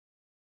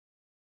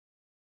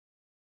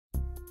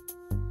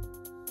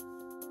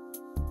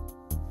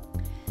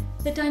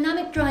The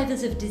Dynamic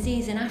Drivers of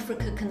Disease in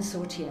Africa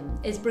consortium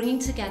is bringing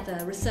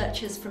together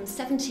researchers from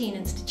 17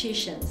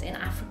 institutions in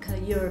Africa,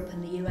 Europe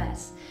and the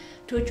US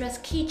to address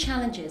key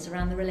challenges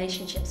around the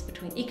relationships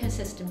between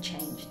ecosystem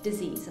change,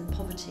 disease and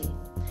poverty.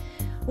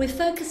 We're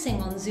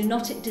focusing on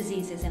zoonotic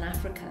diseases in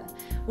Africa,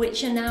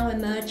 which are now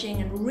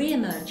emerging and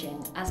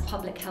re-emerging as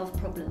public health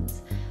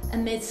problems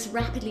amidst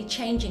rapidly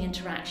changing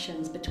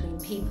interactions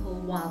between people,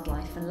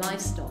 wildlife and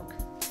livestock.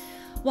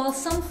 While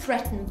some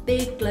threaten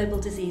big global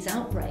disease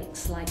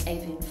outbreaks like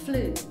avian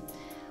flu,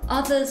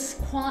 others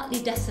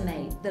quietly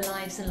decimate the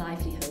lives and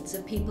livelihoods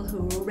of people who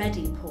are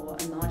already poor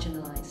and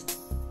marginalised.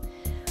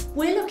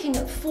 We're looking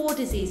at 4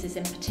 diseases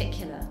in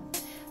particular: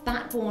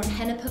 bat-borne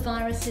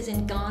henipaviruses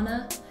in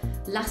Ghana,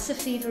 Lassa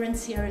fever in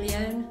Sierra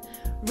Leone,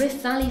 Rift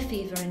Valley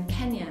fever in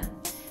Kenya,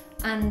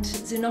 and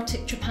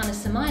zoonotic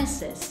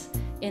trypanosomiasis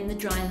in the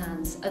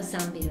drylands of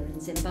Zambia and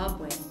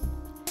Zimbabwe.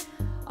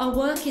 Our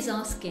work is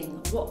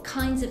asking what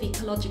kinds of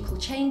ecological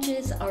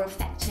changes are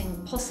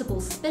affecting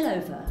possible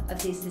spillover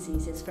of these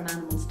diseases from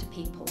animals to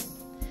people.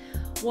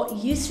 What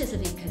uses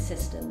of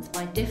ecosystems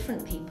by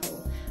different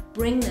people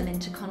bring them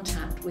into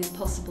contact with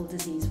possible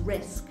disease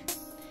risk.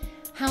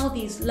 How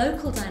these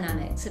local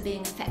dynamics are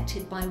being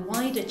affected by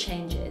wider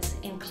changes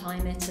in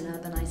climate and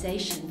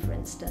urbanisation, for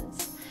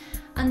instance.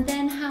 And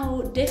then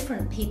how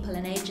different people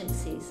and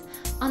agencies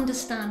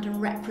understand and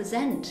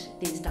represent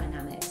these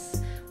dynamics,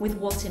 with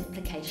what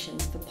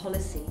implications for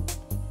policy.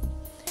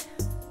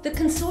 The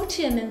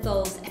consortium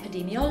involves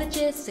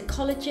epidemiologists,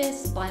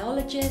 ecologists,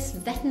 biologists,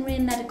 veterinary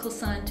and medical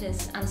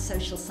scientists and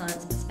social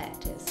science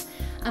perspectives.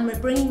 And we're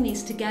bringing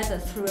these together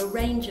through a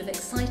range of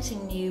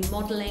exciting new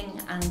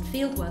modelling and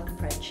fieldwork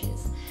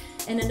approaches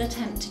in an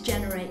attempt to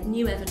generate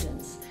new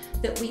evidence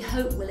that we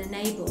hope will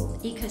enable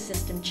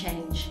ecosystem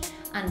change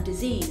and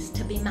disease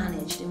to be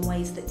managed in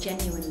ways that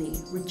genuinely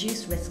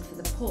reduce risk for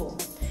the poor,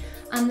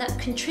 and that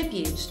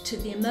contribute to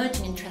the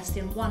emerging interest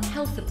in One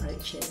Health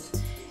approaches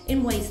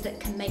in ways that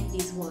can make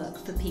these work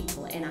for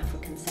people in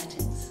African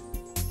settings.